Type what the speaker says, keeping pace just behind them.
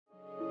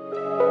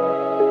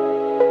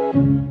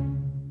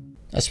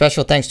A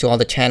special thanks to all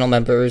the channel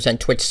members and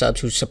Twitch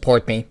subs who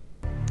support me.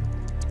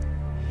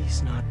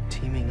 He's not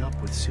teaming up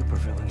with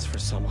supervillains for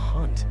some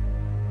hunt.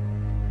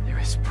 There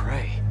is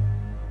prey.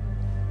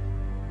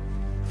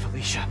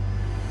 Felicia.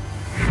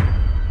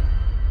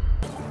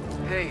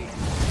 Hey,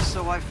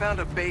 so I found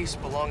a base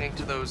belonging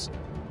to those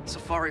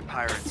safari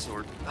pirates,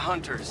 or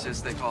hunters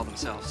as they call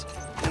themselves,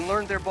 and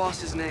learned their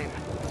boss's name.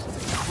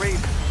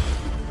 Raven.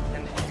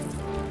 And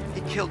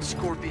he killed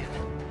Scorpion.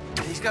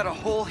 He's got a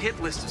whole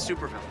hit list of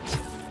supervillains.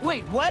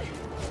 Wait, what?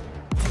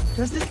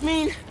 Does this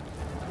mean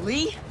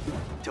Lee?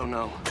 Don't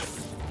know,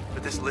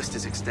 but this list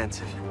is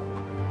extensive.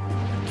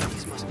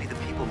 These must be the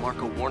people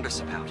Marco warned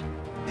us about.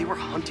 They were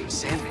hunting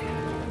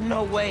Sandman.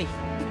 No way.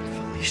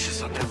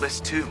 Felicia's on their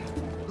list too.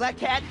 Black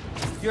Cat?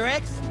 Your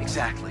ex?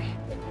 Exactly.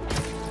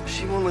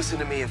 She won't listen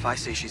to me if I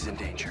say she's in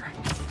danger.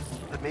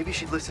 But maybe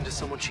she'd listen to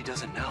someone she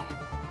doesn't know.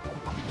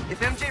 If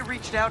MJ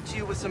reached out to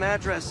you with some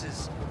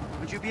addresses,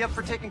 would you be up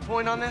for taking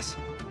point on this?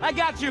 I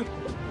got you.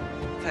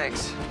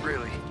 Thanks,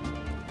 really.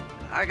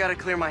 I gotta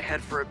clear my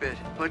head for a bit,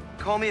 but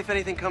call me if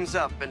anything comes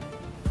up, and...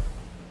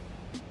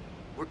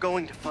 we're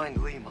going to find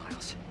Lee,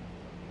 Miles.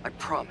 I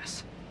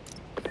promise.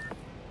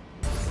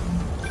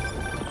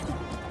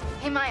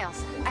 Hey,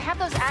 Miles. I have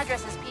those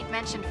addresses Pete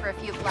mentioned for a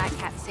few Black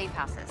Cat safe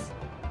houses.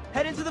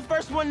 Head into the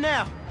first one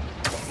now.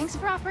 Thanks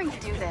for offering to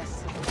do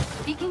this.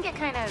 Pete can get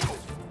kind of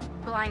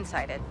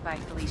blindsided by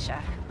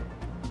Felicia.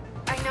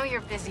 I know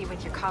you're busy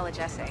with your college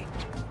essay.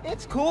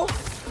 It's cool.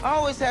 I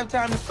always have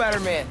time to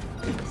Spider-Man.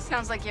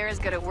 Sounds like you're as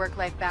good at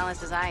work-life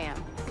balance as I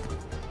am.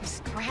 I'm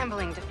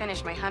scrambling to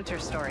finish my hunter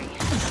story.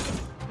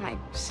 Might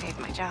save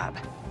my job.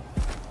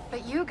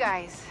 But you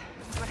guys,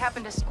 what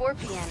happened to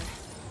Scorpion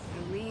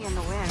and Lee in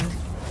the wind?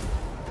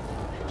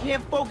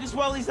 Can't focus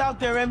while he's out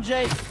there,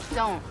 MJ.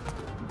 Don't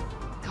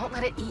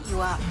let it eat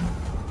you up.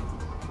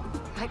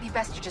 Might be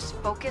best to just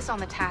focus on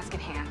the task at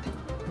hand.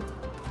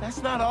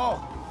 That's not all.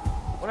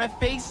 When I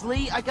face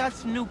Lee, I got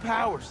some new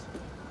powers.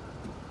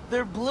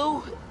 They're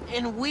blue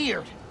and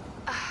weird.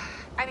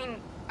 I mean,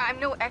 I'm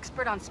no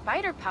expert on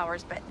spider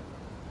powers, but...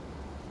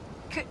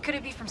 Could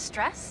it be from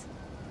stress?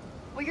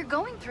 What you're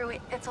going through,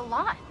 it's a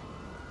lot.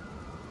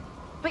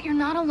 But you're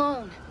not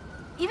alone.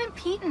 Even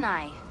Pete and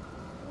I,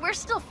 we're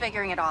still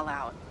figuring it all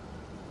out.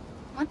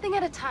 One thing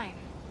at a time,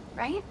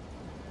 right?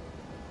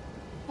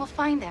 We'll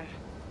find him.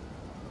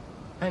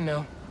 I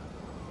know.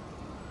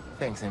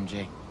 Thanks,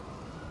 MJ.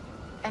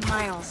 And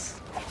Miles,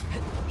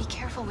 be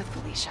careful with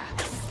Felicia.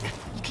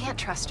 You can't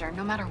trust her,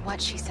 no matter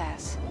what she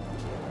says.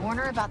 Warn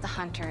her about the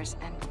hunters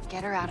and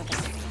get her out of the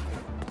city.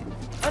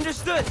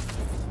 Understood.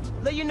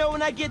 Let you know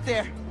when I get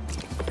there.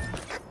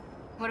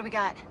 What do we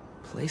got?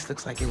 Place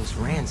looks like it was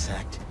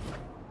ransacked.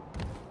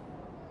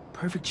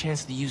 Perfect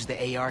chance to use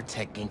the AR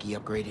tech Genki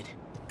upgraded.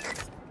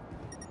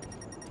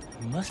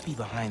 He must be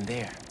behind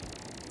there.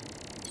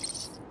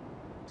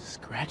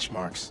 Scratch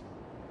marks.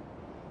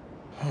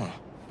 Huh.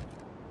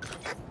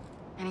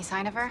 Any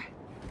sign of her?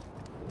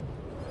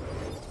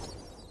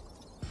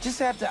 Just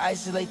have to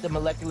isolate the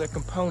molecular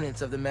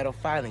components of the metal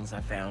filings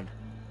I found.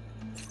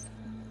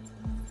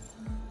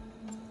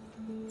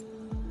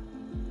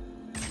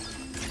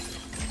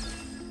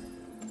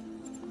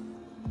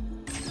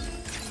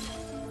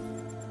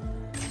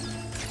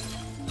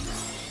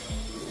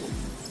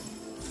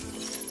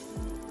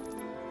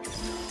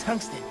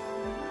 Tungsten.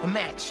 A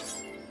match.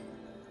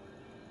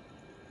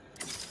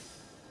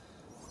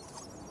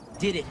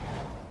 Did it.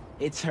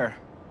 It's her.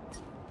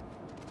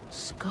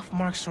 Scuff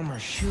marks from her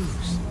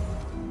shoes.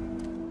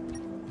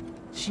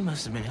 She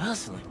must have been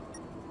hustling.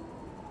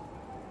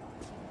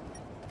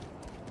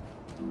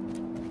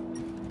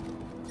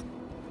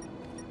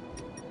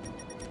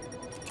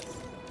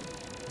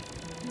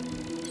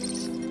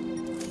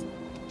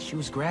 She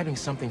was grabbing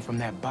something from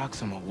that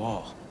box on the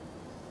wall.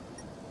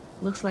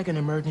 Looks like an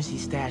emergency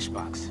stash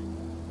box,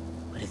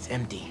 but it's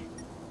empty.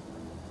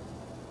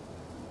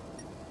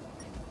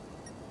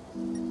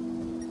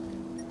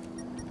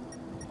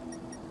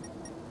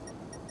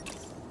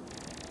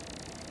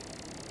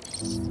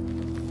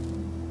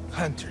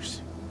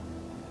 Hunters.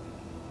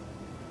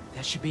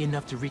 That should be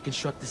enough to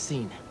reconstruct the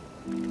scene.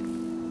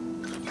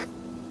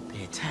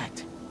 They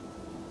attacked,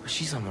 but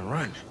she's on the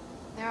run.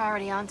 They're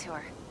already onto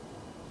her.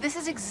 This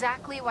is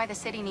exactly why the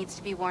city needs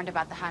to be warned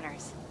about the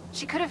hunters.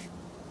 She could have...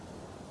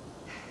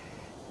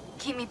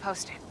 Keep me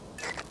posted.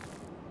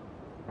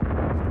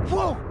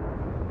 Whoa!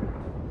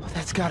 Oh,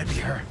 that's gotta be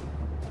her.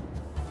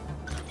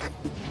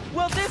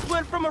 Well, this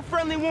went from a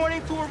friendly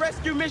warning to a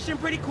rescue mission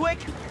pretty quick.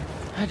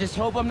 I just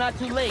hope I'm not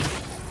too late.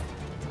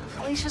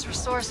 Felicia's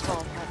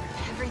resourceful, but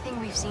everything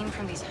we've seen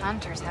from these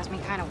hunters has me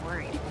kind of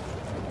worried.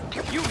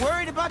 You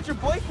worried about your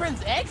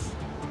boyfriend's ex?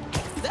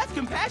 That's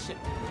compassion.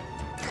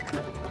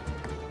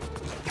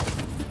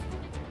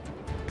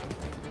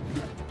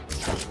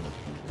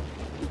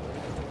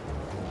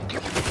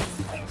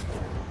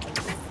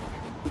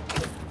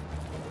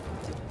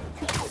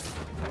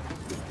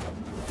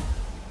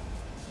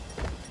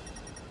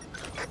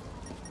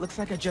 Looks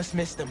like I just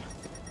missed them.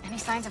 Any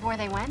signs of where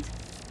they went?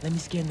 Let me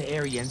scan the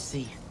area and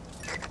see.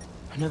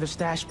 Another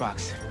stash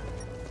box.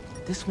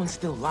 this one's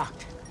still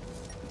locked.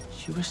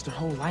 She risked her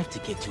whole life to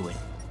get to it.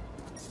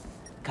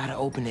 Gotta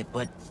open it,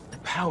 but the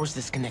power's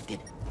disconnected.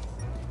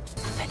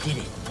 I did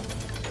it.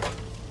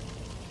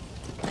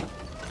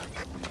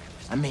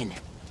 I'm in.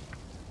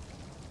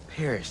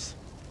 Paris.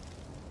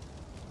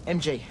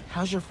 MJ,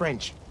 how's your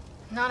French?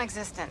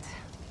 Non-existent,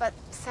 but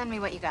send me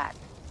what you got.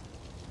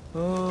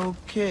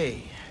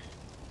 Okay.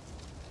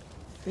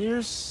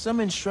 There's some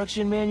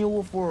instruction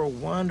manual for a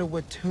wand of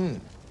Watoon.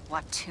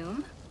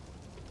 Watoon?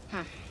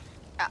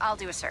 I'll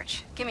do a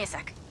search. Give me a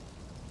sec.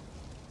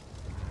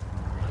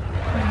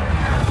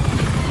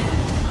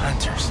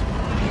 Hunters.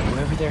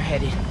 Wherever they're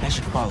headed, I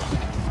should follow.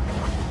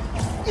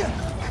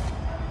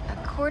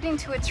 According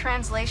to a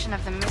translation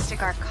of the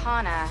Mystic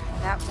Arcana,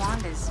 that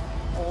wand is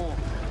old.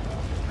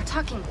 We're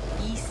talking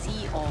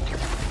BC old.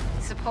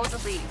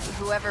 Supposedly,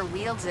 whoever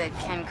wields it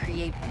can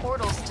create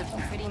portals to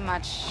pretty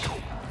much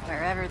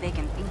wherever they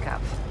can think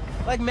of.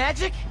 Like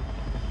magic?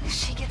 If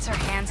she gets her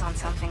hands on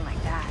something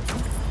like that.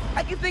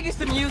 I can think of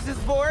some uses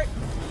for it.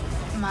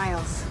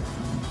 Miles,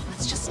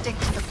 let's just stick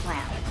to the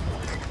plan.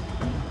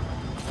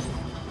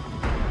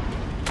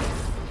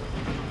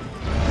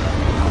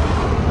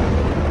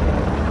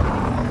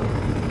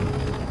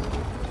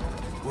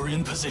 We're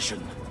in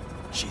position.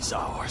 She's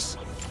ours.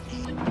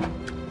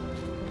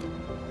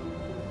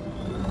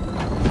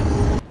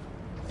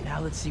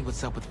 Now let's see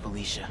what's up with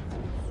Felicia.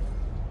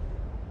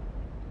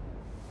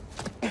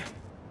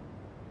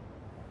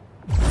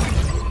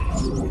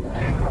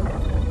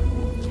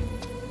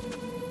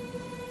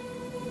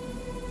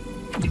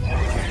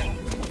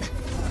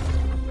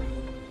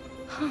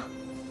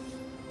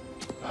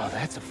 Oh,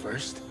 that's a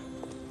first.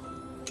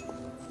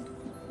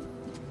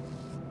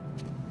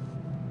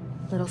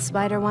 Little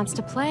spider wants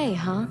to play,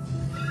 huh?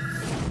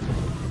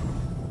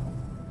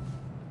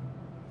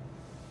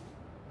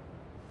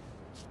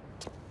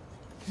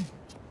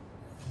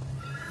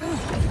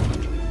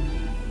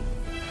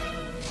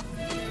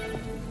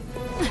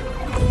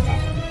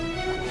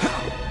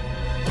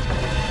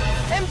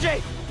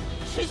 MJ!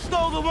 She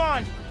stole the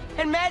wand!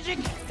 And magic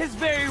is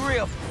very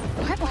real.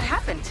 What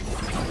happened?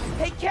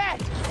 Hey, Cat!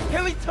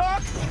 Can we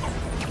talk?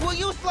 Will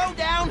you slow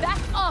down? Back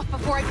off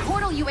before I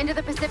portal you into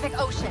the Pacific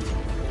Ocean.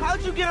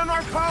 How'd you get on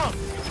our comm?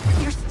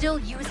 You're still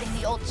using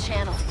the old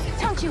channel.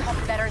 Don't you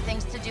have better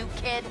things to do,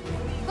 kid?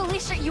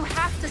 Felicia, you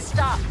have to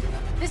stop.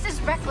 This is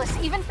reckless,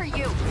 even for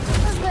you.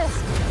 What's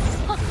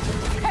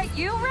this? That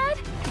you, Red?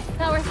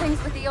 How are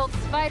things with the old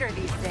spider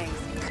these days?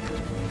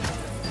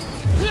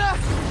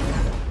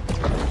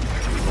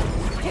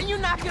 Can you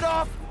knock it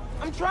off?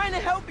 I'm trying to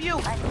help you.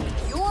 I need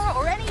your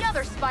or any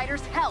other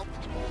spider's help.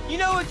 You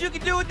know what you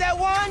can do with that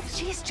wand?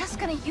 She's just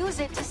gonna use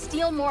it to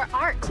steal more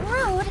art.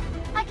 Rude.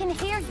 I can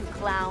hear you,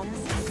 clowns.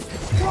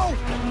 Whoa!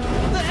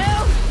 What the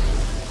hell?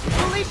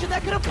 Felicia,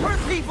 that could have hurt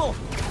people!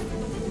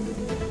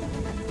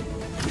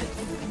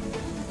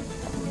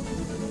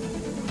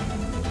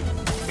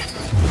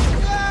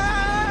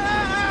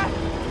 Ah!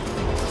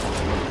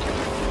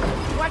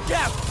 Watch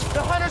out!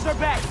 The hunters are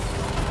back!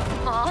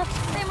 Huh?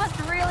 They must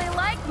really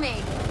like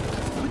me.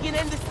 We can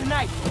end this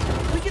tonight.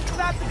 We can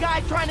stop the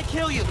guy trying to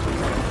kill you.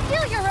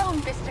 Kill your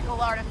own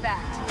mystical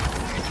artifact.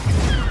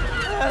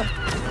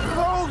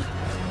 Cold!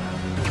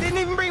 Didn't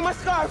even bring my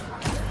scarf!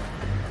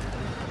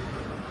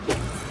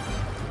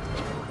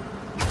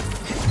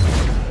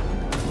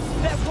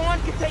 That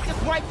wand can take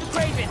us right to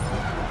Craven!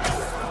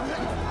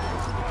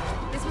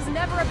 This was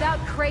never about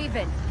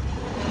Craven.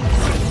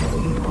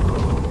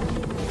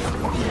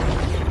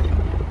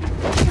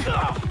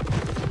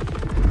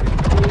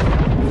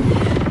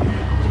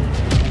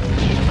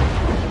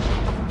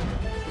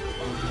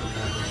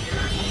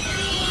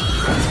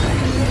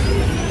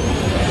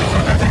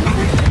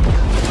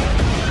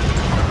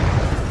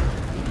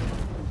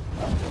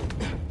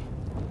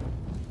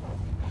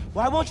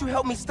 Why won't you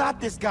help me stop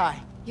this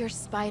guy? You're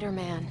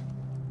Spider-Man.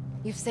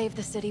 You've saved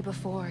the city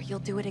before. You'll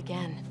do it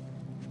again.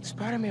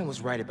 Spider-Man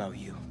was right about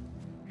you.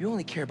 You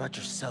only care about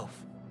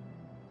yourself.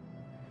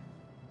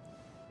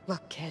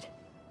 Look, kid.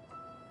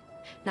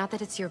 Not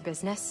that it's your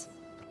business.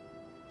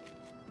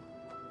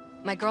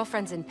 My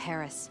girlfriend's in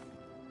Paris.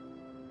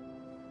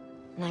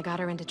 And I got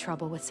her into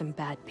trouble with some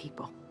bad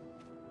people.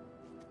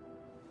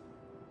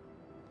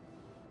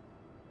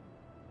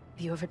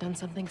 Have you ever done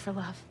something for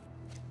love?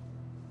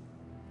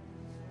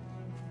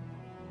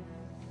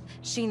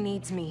 She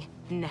needs me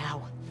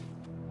now.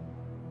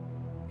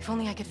 If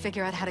only I could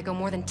figure out how to go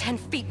more than 10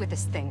 feet with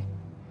this thing.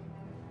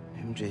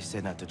 MJ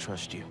said not to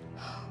trust you.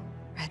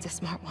 Red's a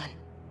smart one.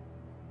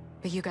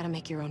 But you gotta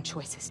make your own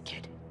choices,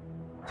 kid.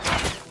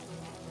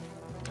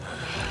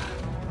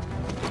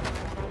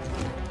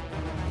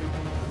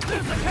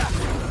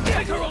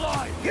 Take her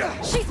alive!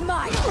 She's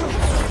mine!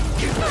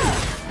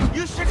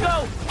 You should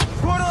go!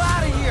 Portal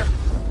out of here!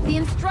 The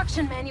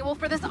instruction manual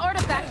for this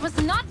artifact was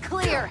not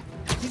clear!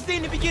 You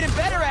seem to be getting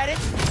better at it!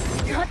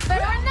 Not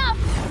better enough!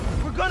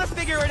 We're gonna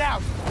figure it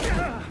out!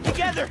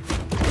 Together!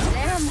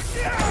 Damn!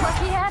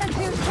 Lucky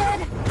attitude,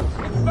 kid!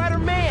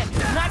 Spider-Man,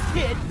 not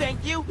kid,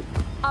 thank you!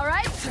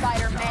 Alright,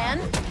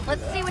 Spider-Man.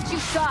 Let's see what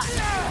you've got.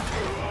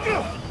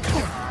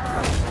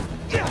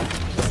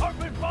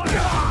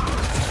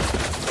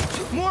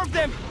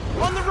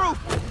 On the roof!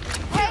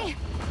 Hey,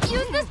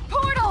 use this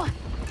portal!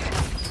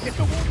 Get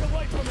the wolf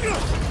away from me!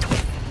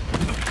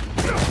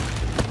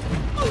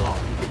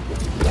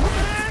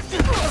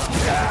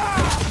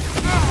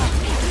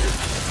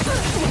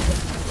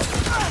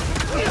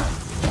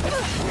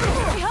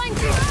 Behind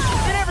you!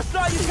 They never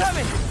saw you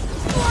coming!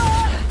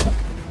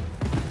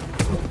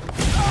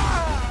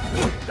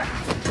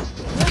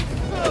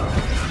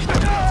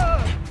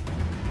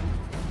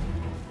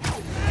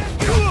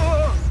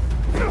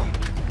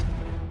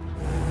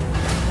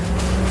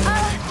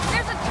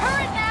 There's a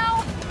turret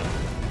now!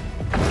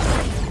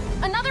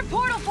 Another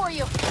portal for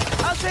you!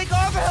 I'll take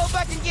all the help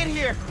I can get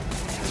here!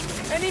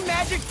 Any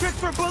magic tricks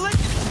for bullets?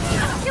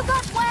 You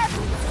got webs!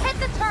 Hit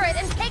the turret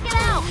and take it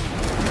out!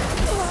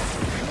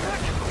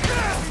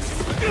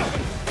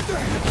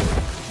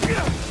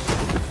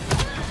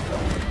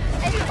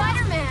 Hey,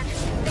 Spider-Man!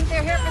 Think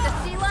they're here for the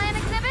sea lion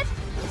exhibit?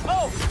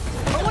 Oh!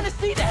 I want to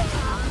see that!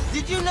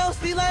 Did you know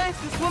sea lions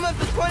can swim up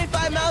to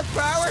 25 miles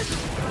per hour?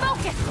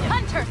 Focus!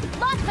 Hunters!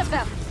 Lots of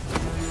them!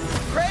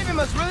 Kraven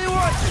must really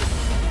want you!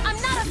 I'm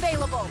not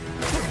available!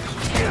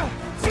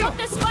 Stop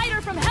the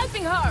spider from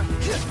helping her!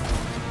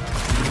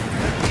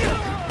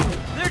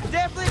 They're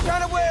definitely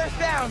trying to wear us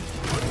down!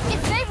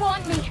 If they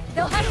want me,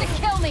 they'll have to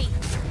kill me!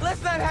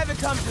 Let's not have it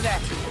come to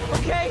that,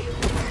 okay?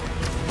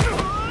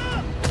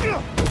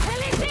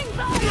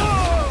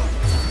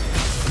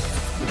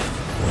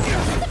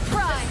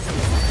 Surprise!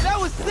 That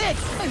was sick!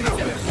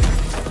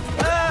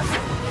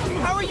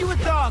 How are you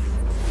with dogs?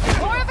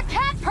 More of a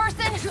cat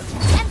person!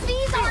 And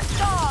these aren't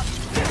dogs!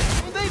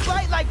 They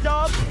bite like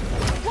dogs!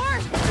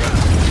 Worse!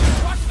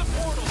 Watch the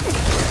portal!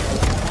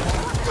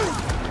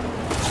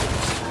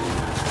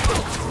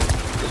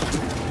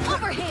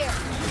 Over here!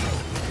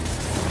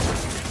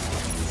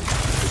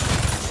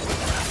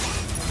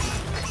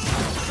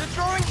 They're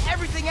throwing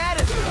everything at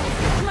us!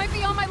 Might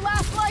be on my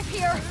last life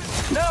here!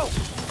 No!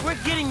 We're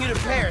getting you to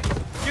Paris!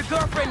 Your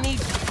girlfriend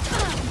needs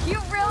you! You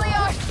really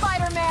are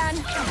Spider-Man!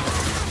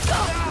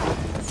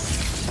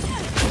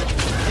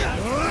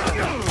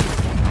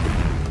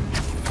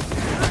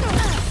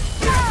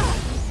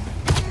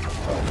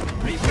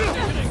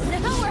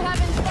 Now we're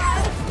having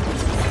fun!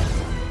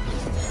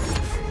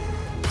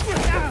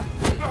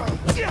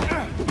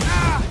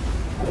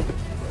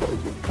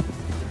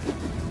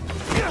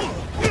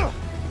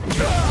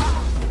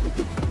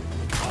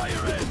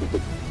 Fire in!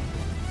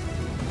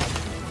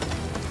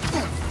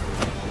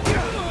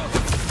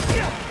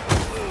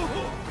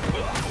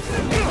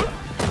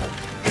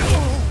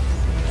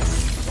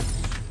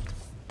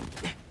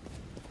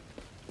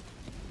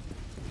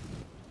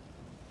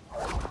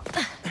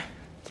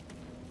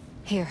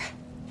 Here.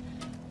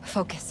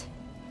 Focus.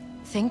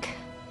 Think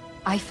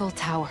Eiffel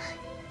Tower.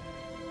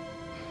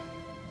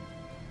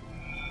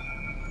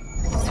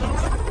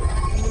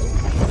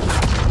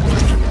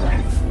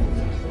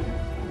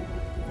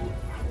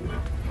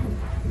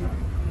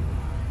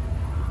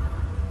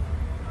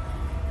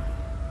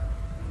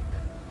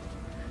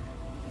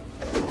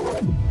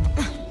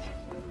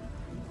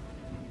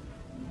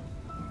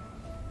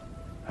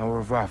 Au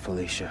revoir,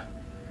 Felicia.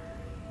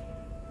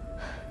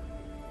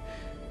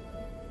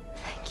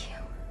 Thank you.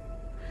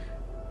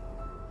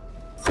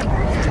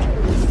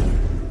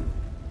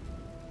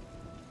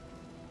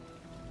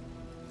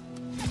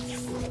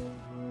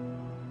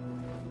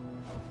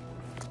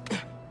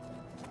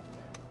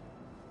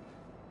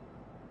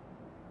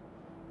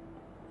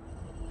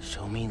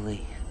 Show me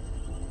Lee.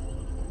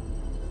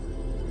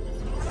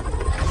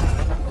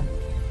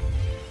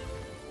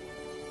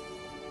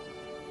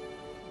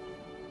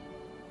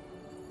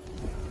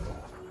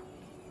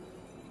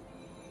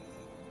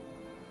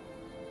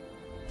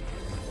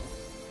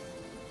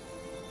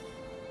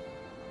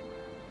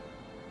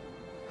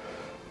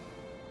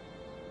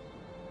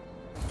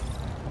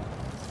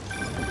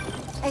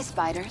 Hey,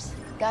 Spiders.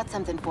 Got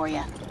something for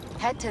you.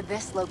 Head to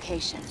this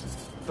location.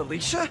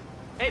 Felicia?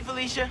 Hey,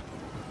 Felicia.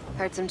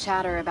 Heard some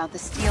chatter about the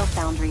steel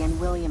foundry in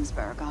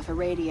Williamsburg off a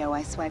radio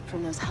I swiped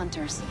from those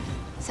hunters.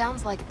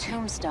 Sounds like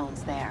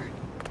tombstones there.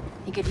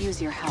 He could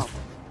use your help.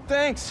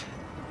 Thanks.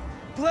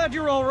 Glad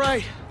you're all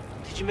right.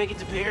 Did you make it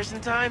to Paris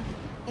in time?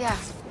 Yeah,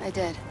 I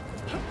did.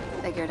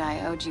 Figured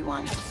I owed you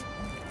one.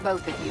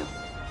 Both of you.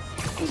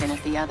 Even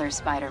if the other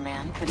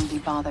Spider-Man couldn't be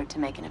bothered to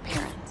make an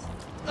appearance.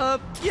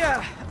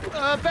 Yeah,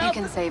 about...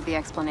 You can save the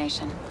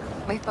explanation.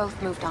 We've both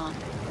moved on.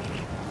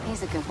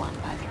 He's a good one,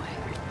 by the way.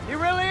 He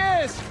really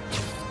is!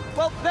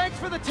 Well, thanks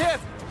for the tip.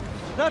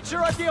 Not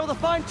sure I'd be able to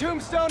find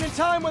Tombstone in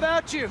time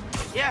without you.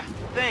 Yeah,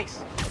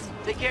 thanks.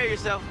 Take care of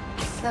yourself.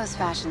 Those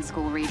fashion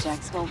school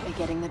rejects won't be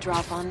getting the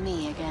drop on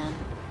me again.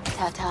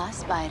 Ta-ta,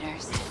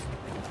 Spiders.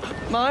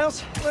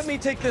 Miles, let me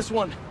take this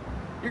one.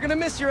 You're gonna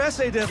miss your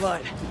essay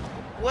deadline.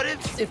 What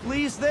if... If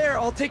Lee's there,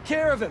 I'll take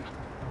care of him.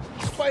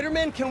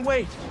 Spider-Man can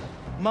wait.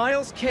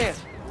 Miles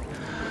can't.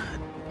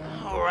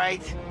 All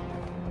right.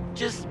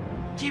 Just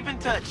keep in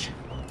touch.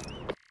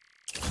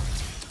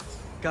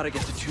 Gotta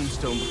get to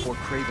Tombstone before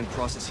Kraven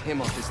crosses him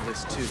off his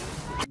list, too.